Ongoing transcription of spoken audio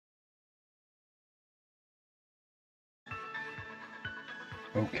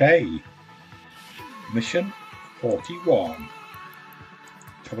Okay, mission 41.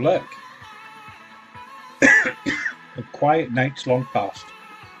 Let's have a look. A quiet night's long past.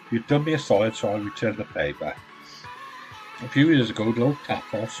 You've done me a solid, so I'll return the favour. A few years ago, Lord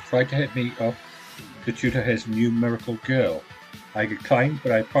Tapos tried to hit me up to tutor his new miracle girl. I declined,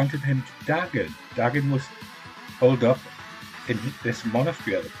 but I pointed him to Dagon. Dagon was holed up in this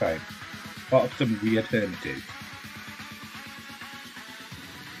monastery at the time, part of some weird hermitage.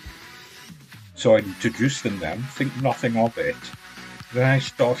 So I introduced them then, think nothing of it. Then I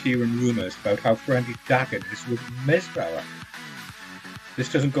start hearing rumours about how friendly Dagon is with Mizra.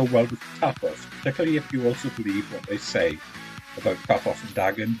 This doesn't go well with Tapos, particularly if you also believe what they say about Tapos and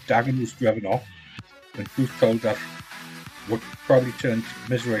Dagon. Dagon was driven off when truth told that would probably turn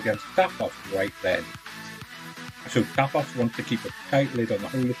Mizra against Tapos right then. So Tapos wants to keep a tight lid on the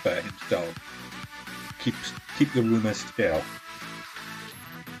whole affair himself. Keep the rumours still.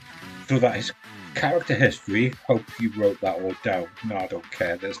 So that his character history, hope you wrote that all down. No, I don't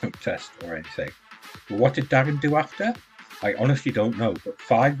care, there's no test or anything. But what did Dagon do after? I honestly don't know, but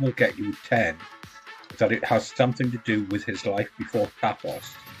 5 will get you 10. That it has something to do with his life before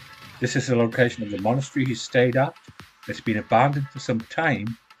Tapos. This is the location of the monastery he stayed at. It's been abandoned for some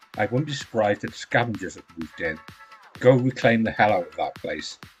time. I wouldn't be surprised if Scavengers have moved in. Go reclaim the hell out of that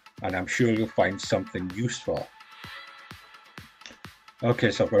place, and I'm sure you'll find something useful.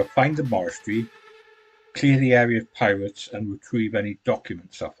 Okay, so I've got to find the monastery, clear the area of pirates, and retrieve any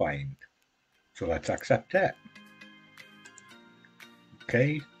documents I find. So let's accept it.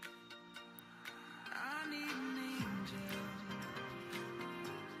 Okay.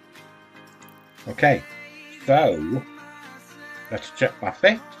 Okay, so let's check my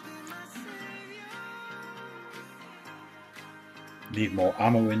fit. Need more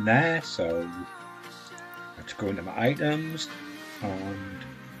ammo in there, so let's go into my items and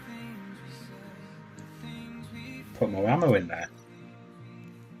put more ammo in there.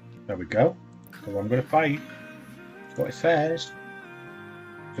 There we go. So I'm going to fight. That's what it says.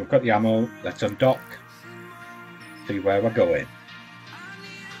 So I've got the ammo. Let's undock. See where we're going.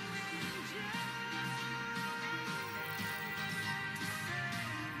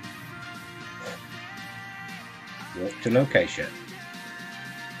 Walk to location.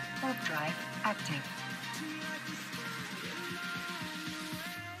 Warp drive active.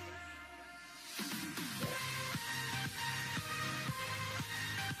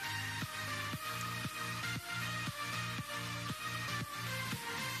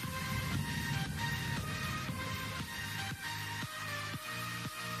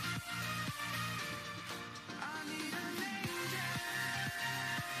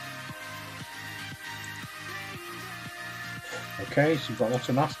 Okay, so we've got lots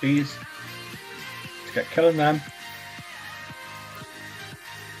of nasties. Let's get killing them.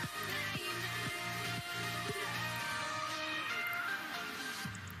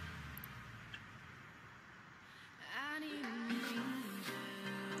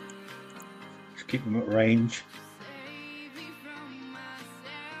 Just keep them at range.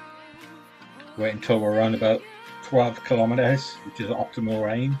 Wait until we're around about 12 kilometers, which is optimal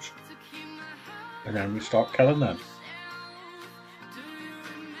range. And then we start killing them.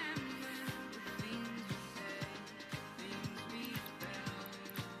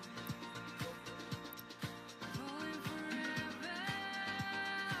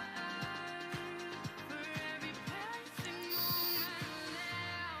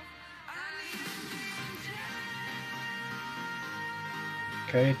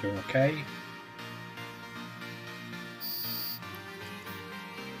 Okay, doing okay.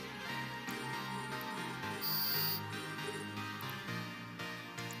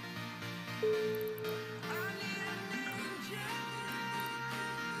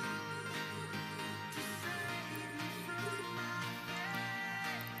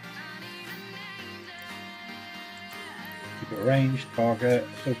 Keep it ranged, target.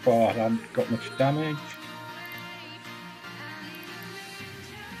 So far I haven't got much damage.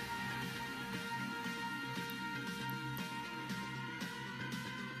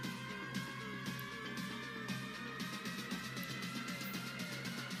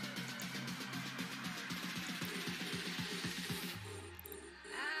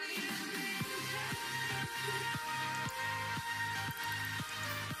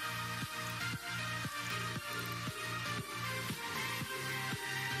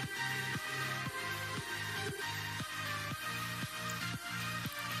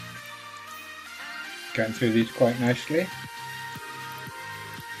 Getting through these quite nicely.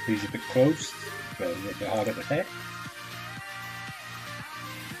 These are a bit close, but a little bit harder to hit.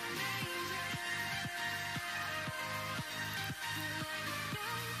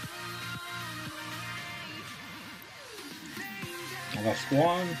 Last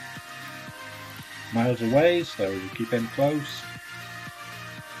one. Miles away, so we keep him close.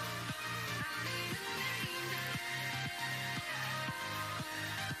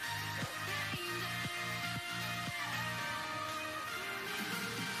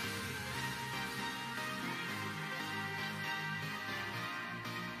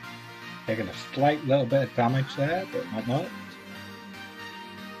 Taking a slight little bit of damage there, but not much.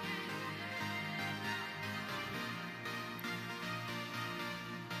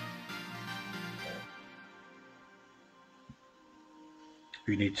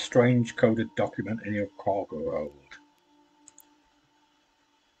 You need strange coded document in your cargo hold.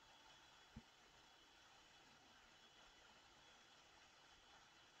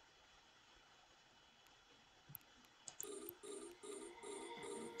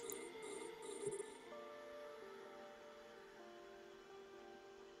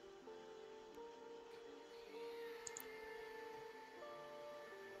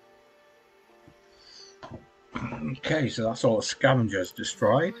 Okay, so that's all the Scavengers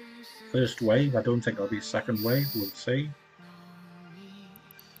destroyed. First wave, I don't think there'll be a second wave, we'll see.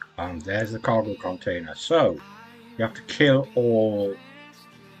 And there's the cargo container. So, you have to kill all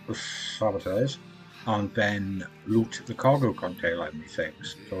the saboteurs and then loot the cargo container like many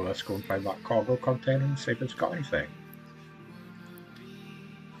things. So let's go and find that cargo container and see if it's got anything.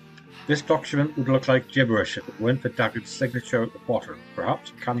 This document would look like gibberish if it weren't for Daggard's signature at the bottom.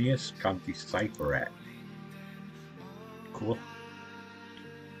 Perhaps Canius can decipher it. Cool.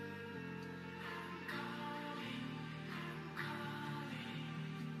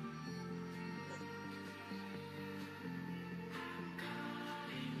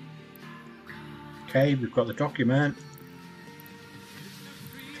 Okay, we've got the document.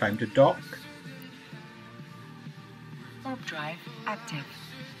 Time to dock. Warp drive active.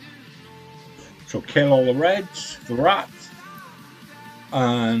 So kill all the reds, the rats,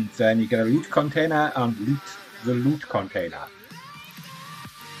 and then you get a loot container and loot the loot container.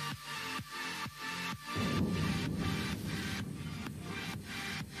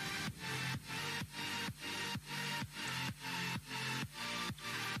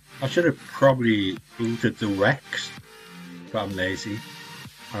 I should have probably looted the wrecks, but I'm lazy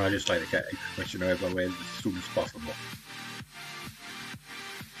and I just like to get information over the way as soon as possible.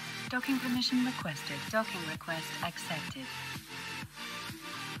 Docking permission requested. Docking request accepted.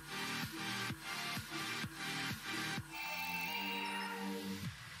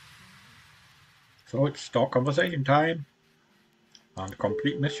 So it's start conversation time and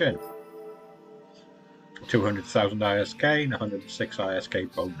complete mission. 200,000 ISK and 106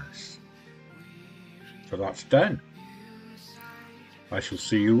 ISK bonus. So that's done. I shall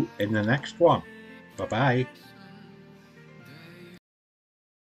see you in the next one. Bye bye.